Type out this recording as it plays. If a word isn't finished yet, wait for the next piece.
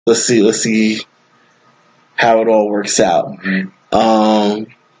let's see how it all works out. Mm-hmm. I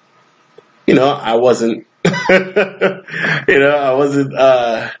wasn't, I wasn't,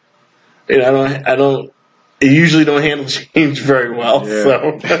 I usually don't handle change very well. Yeah.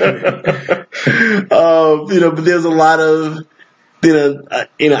 So, but there's a lot of, I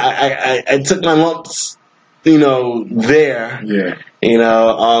took my lumps, there. Yeah.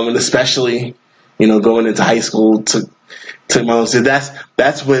 And especially, going into high school, took my lumps. So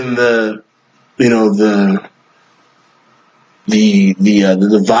that's when the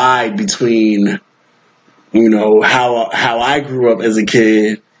divide between, how I grew up as a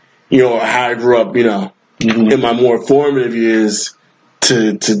kid, or how I grew up, Mm-hmm. in my more formative years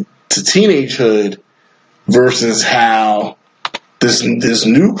to teenagehood versus how this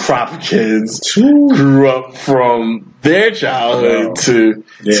new crop of kids grew up from their childhood to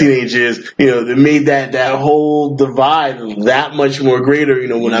teenage years. They made that whole divide that much more greater,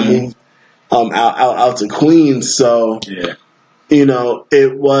 when I moved out to Queens. So there's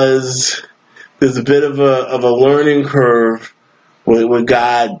a bit of a learning curve with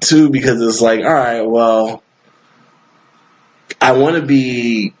God too, because it's like, all right, well, I want to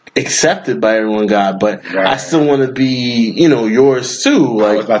be accepted by everyone, God, but I still want to be, yours too.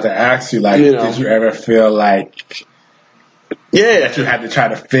 Like, I was about to ask you, did you ever feel like, that you had to try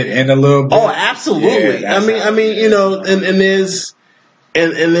to fit in a little bit? Oh, absolutely. Yeah, I mean, and there's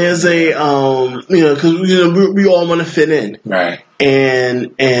a, because we all want to fit in, right?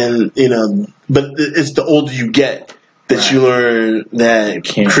 And but it's the older you get that you learn that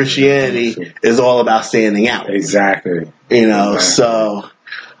Christianity is all about standing out. Exactly. So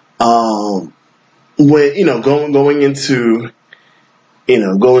when going into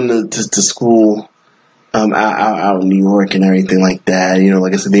going to school out in New York and everything like that,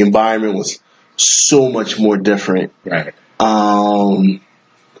 like I said, the environment was so much more different. Right. I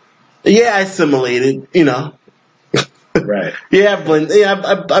assimilated, Right.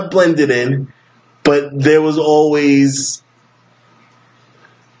 I blended in, but there was always,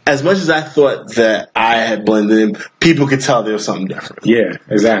 as much as I thought that I had blended in, people could tell there was something different. Yeah,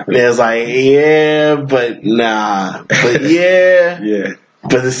 exactly. There's like, but nah, but yeah,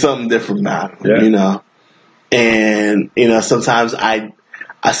 but there's something different about it, yeah. And sometimes I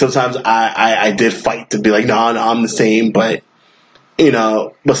did fight to be like, no, I'm the same, but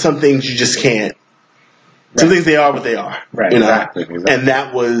but some things you just can't. Right. Some things they are what they are, right? Exactly. And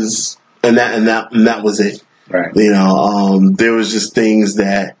that was that was it. Right. There was just things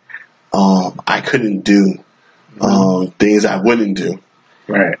that I couldn't do, things I wouldn't do.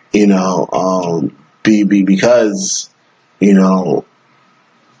 Right. Because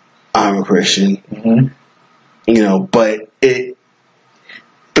I'm a Christian. Mm-hmm.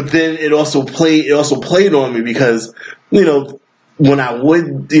 But then it also played on me because when I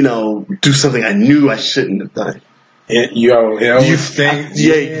would do something I knew I shouldn't have done. You think,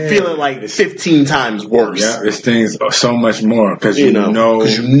 you feel it like 15 times worse. Yeah, it stings so much more because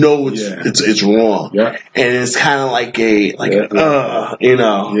it's wrong. Yeah, and it's kind of like yeah.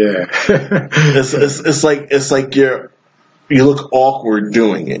 it's like you look awkward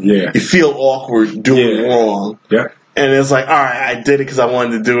doing it. Yeah, you feel awkward doing wrong. Yeah, and it's like, all right, I did it because I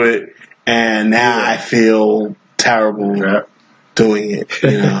wanted to do it, and now I feel terrible. Yeah. Doing it,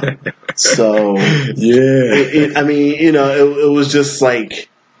 so it was just like,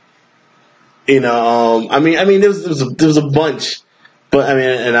 there was a bunch, but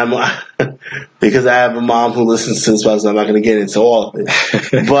and I'm because I have a mom who listens to this, so I'm not going to get into all of it,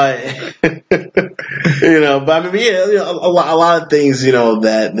 but a lot of things,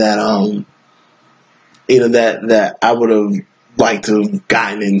 that I would have liked to have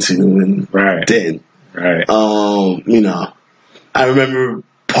gotten into and did, right, I remember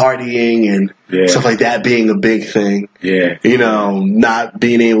partying and stuff like that being a big thing. Yeah. Not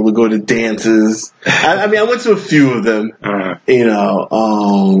being able to go to dances. I went to a few of them. Uh-huh.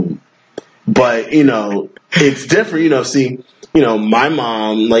 But it's different. See, my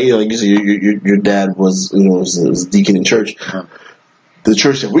mom, like you said, your dad was was a deacon in church. Uh-huh. The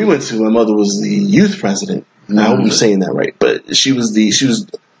church that we went to, my mother was the youth president. I hope I'm saying that right, but she was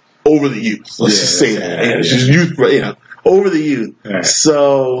over the youth. Let's just say that. She was youth, over the youth. Right.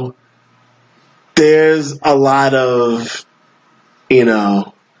 So there's a lot of,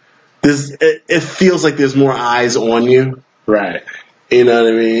 it feels like there's more eyes on you. Right. You know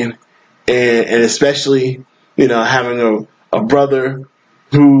what I mean? And especially, having a brother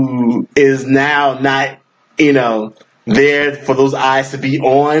who is now not, there for those eyes to be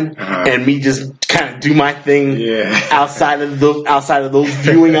on, and me just kind of do my thing outside of those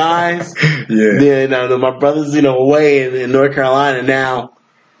viewing eyes. Yeah. My brother's away in North Carolina now,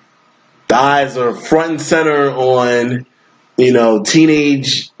 the eyes are front and center on,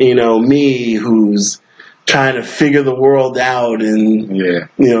 teenage, me who's trying to figure the world out and,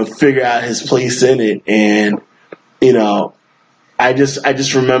 figure out his place in it. And, I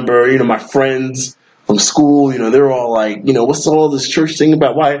just remember, my friends from school, they're all like, what's all this church thing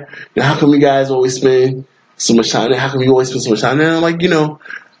about? Why, how come you guys always spend so much time there? How come you always spend so much time there? And I'm like,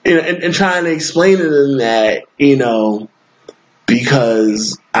 and trying to explain to them that,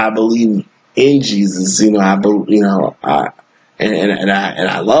 because I believe in Jesus, I believe, I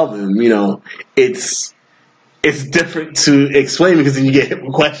love him, it's different to explain because then you get hit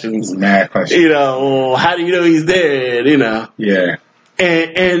with questions. Mad questions. How do you know he's dead? Yeah.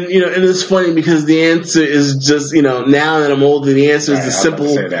 And it's funny because the answer is just, now that I'm older, the answer is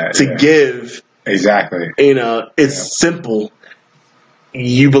simple to give. Exactly. It's simple.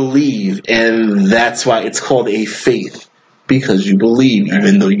 You believe, and that's why it's called a faith, because you believe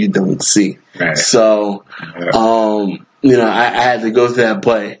even though you don't see. Right. So, I had to go through that,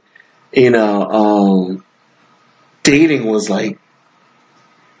 but, dating was like,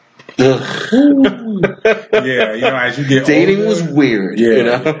 ugh. Yeah, as you get dating older, was weird.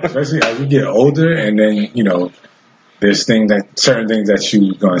 Especially as you get older, and then there's certain things that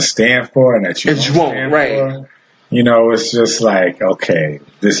you're gonna stand for and that you won't stand for. It's just like, okay,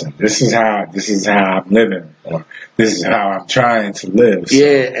 listen, this is how I'm living, or this is how I'm trying to live. So,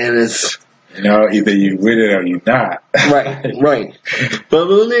 and it's either you with it or you're not. right. But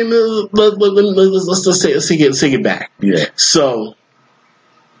let's take it back. Yeah. So,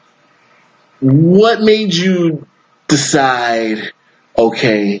 what made you decide,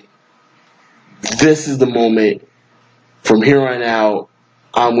 okay, this is the moment, from here on out,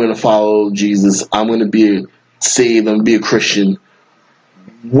 I'm going to follow Jesus, I'm going to be saved, I'm going to be a Christian?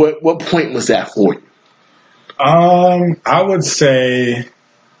 What point was that for you? I would say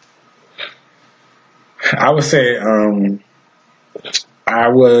I was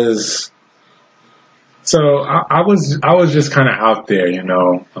just kind of out there,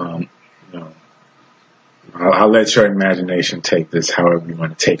 I'll let your imagination take this however you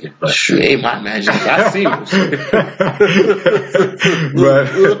want to take it. But sure, ain't my imagination. I see it. But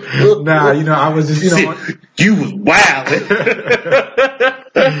I was just, you was wild.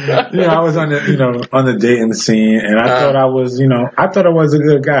 I was on the dating scene, and I thought I was a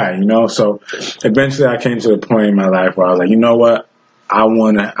good guy, So eventually, I came to the point in my life where I was like, you know what, I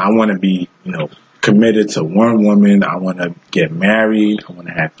wanna be, committed to one woman. I want to get married. I want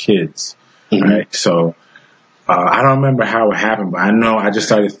to have kids. Mm-hmm. Right, so. I don't remember how it happened, but I know I just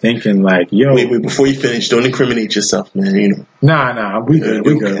started thinking like, yo. Wait, before you finish, don't incriminate yourself, man. Nah, we good,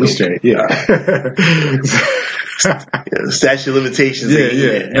 we straight, yeah. The statute of limitations.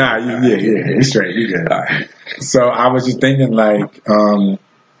 Yeah. Nah, we straight, we good. Right. So I was just thinking like,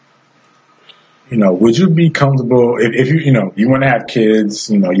 would you be comfortable if you want to have kids,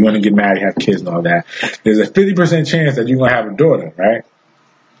 you want to get married, have kids and all that, there's a 50% chance that you're going to have a daughter, right?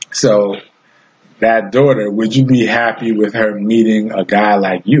 So, that daughter, would you be happy with her meeting a guy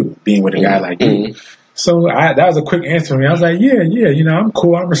like you, being with a guy like you? So that was a quick answer for me. I was like, yeah, I'm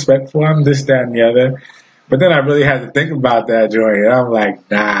cool, I'm respectful, I'm this, that, and the other. But then I really had to think about that, Joey, and I'm like,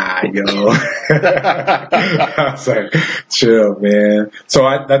 nah, yo. I was like, chill, man. So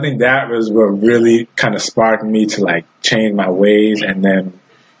I think that was what really kind of sparked me to like change my ways. And then,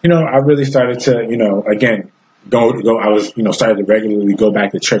 I really started to, again, go. I was, started to regularly go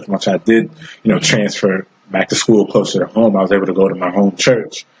back to church once I did, transfer back to school closer to home. I was able to go to my home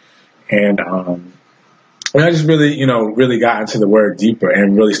church, and I just really, really got into the word deeper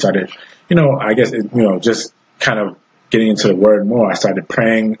and really started, I guess, just kind of getting into the word more. I started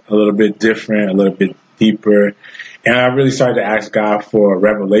praying a little bit different, a little bit deeper, and I really started to ask God for a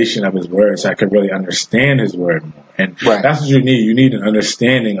revelation of His word so I could really understand His word more. And that's what you need. You need an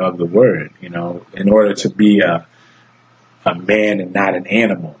understanding of the word, in order to be a man and not an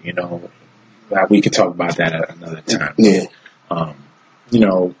animal, We could talk about that at another time. Yeah.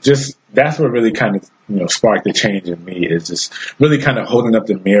 Just that's what really kind of, sparked the change in me, is just really kind of holding up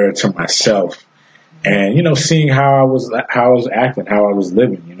the mirror to myself and, seeing how I was acting, how I was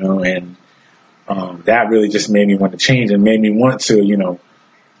living, and that really just made me want to change and made me want to,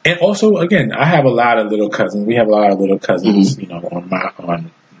 and also, again, I have a lot of little cousins. We have a lot of little cousins, on my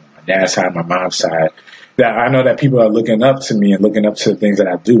dad's side, my mom's side, that I know that people are looking up to me and looking up to the things that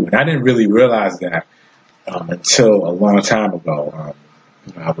I do. And I didn't really realize that until a long time ago.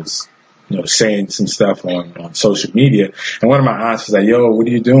 I was, saying some stuff on social media, and one of my aunts was like, "Yo, what are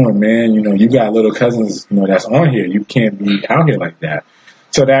you doing, man? You got little cousins, that's on here. You can't be out here like that."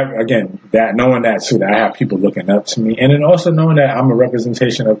 So that, again, that knowing that too, that I have people looking up to me, and then also knowing that I'm a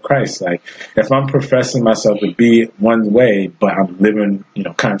representation of Christ. Like, if I'm professing myself to be one way, but I'm living,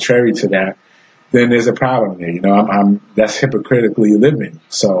 contrary to that, then there's a problem there. I'm that's hypocritically living.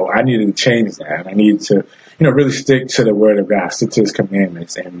 So I needed to change that. I needed to, really stick to the word of God, stick to His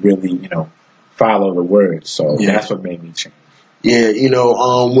commandments, and really, follow the word. So that's what made me change. Yeah,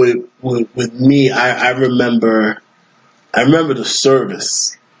 with me, I remember the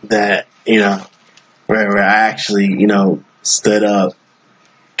service that, where I actually, stood up,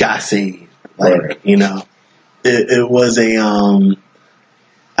 got saved. Like, Right. It was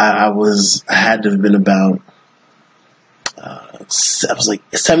I had to have been about, I was like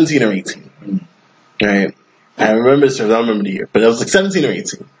 17 or 18. Right? I remember the service, I don't remember the year, but it was like 17 or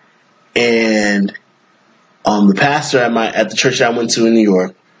 18. And, the pastor at the church I went to in New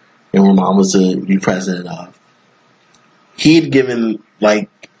York, and where Mom was the youth president of, he'd given like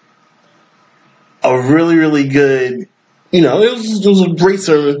a really, really good, it was a great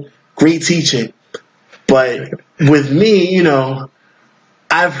sermon, great teaching. But with me,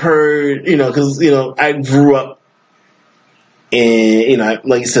 I've heard, because, I grew up in,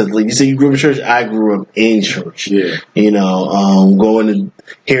 like you said, you grew up in church. I grew up in church. Yeah. Going and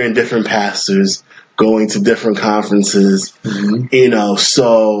hearing different pastors, going to different conferences,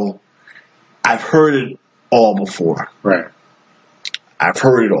 so I've heard it all before. Right. I've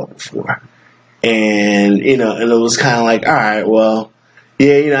heard it all before. And, and it was kind of like, all right, well,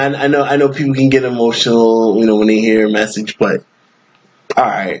 yeah, I know people can get emotional, when they hear a message, but all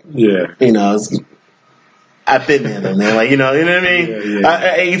right. Yeah. I've been there, though, man. Like, you know what I mean? Yeah.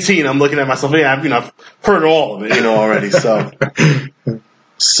 At 18, I'm looking at myself, I've heard all of it, already.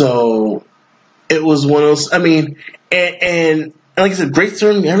 So it was one of those, and like I said, great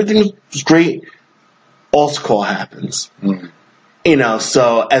sermon, everything was great. Altar call happens.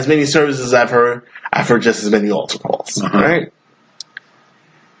 So as many services I've heard just as many altar calls, right?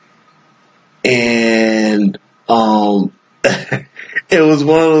 And it was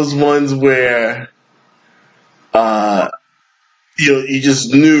one of those ones where you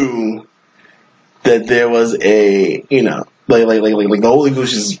just knew that there was a like the Holy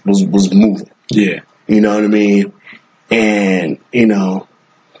Ghost was moving. Yeah. You know what I mean? And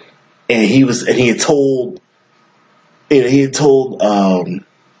and he had told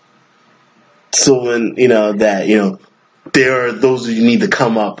someone, that, there are those who need to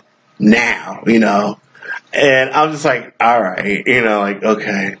come up now, and I'm just like, all right, like,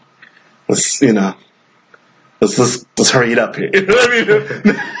 okay, let's hurry it up here. You know what I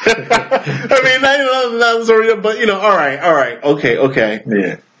mean? Not let's hurry up, but, all right, okay.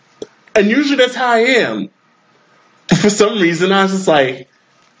 Yeah. And usually that's how I am. For some reason, I was just like,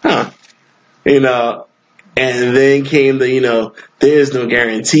 and then came the, there's no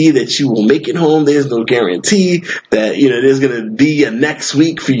guarantee that you will make it home. There's no guarantee that, there's going to be a next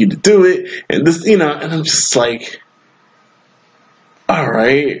week for you to do it. And this, and I'm just like, all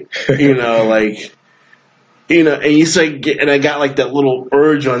right, like, and you say, and I got like that little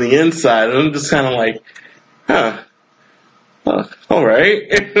urge on the inside, and I'm just kind of like, all right.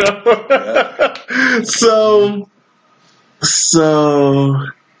 So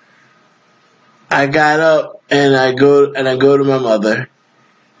I got up and I go to my mother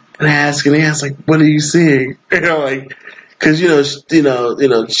and I ask like, what are you seeing? Like, cause she was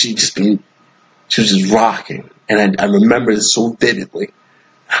just rocking, and I remember it so vividly.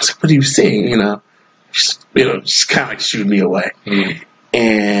 I was like, what are you seeing? Just kind of like shooing me away.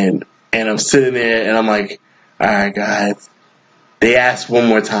 And I'm sitting there and I'm like, all right, guys, they asked one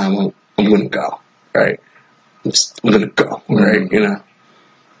more time, I'm going to go, right? I'm going to go, right?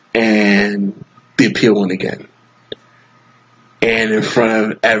 And the appeal went again. And in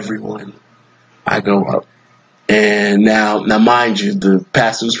front of everyone, I go up. And now mind you, the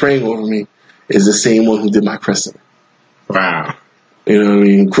pastor who's praying over me is the same one who did my christening. Wow. You know what I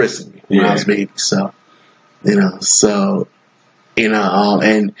mean? Christened me when I was a baby. So,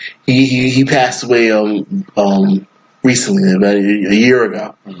 and he passed away recently, about a year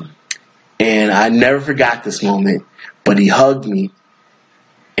ago. And I never forgot this moment, but he hugged me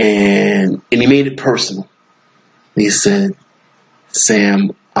and he made it personal. And he said,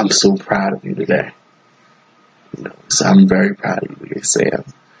 Sam, I'm so proud of you today. So I'm very proud of you today, Sam.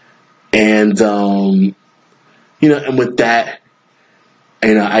 And and with that,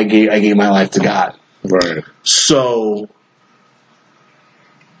 I gave my life to God. Right. So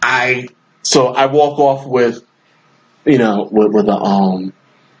I walk off with with a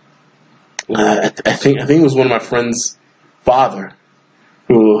I think it was one of my friends' father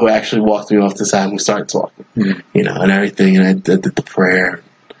who actually walked me off the side and we started talking, you know, and everything. And I did the prayer,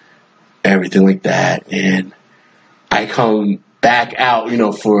 everything like that. And I come back out, you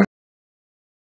know, for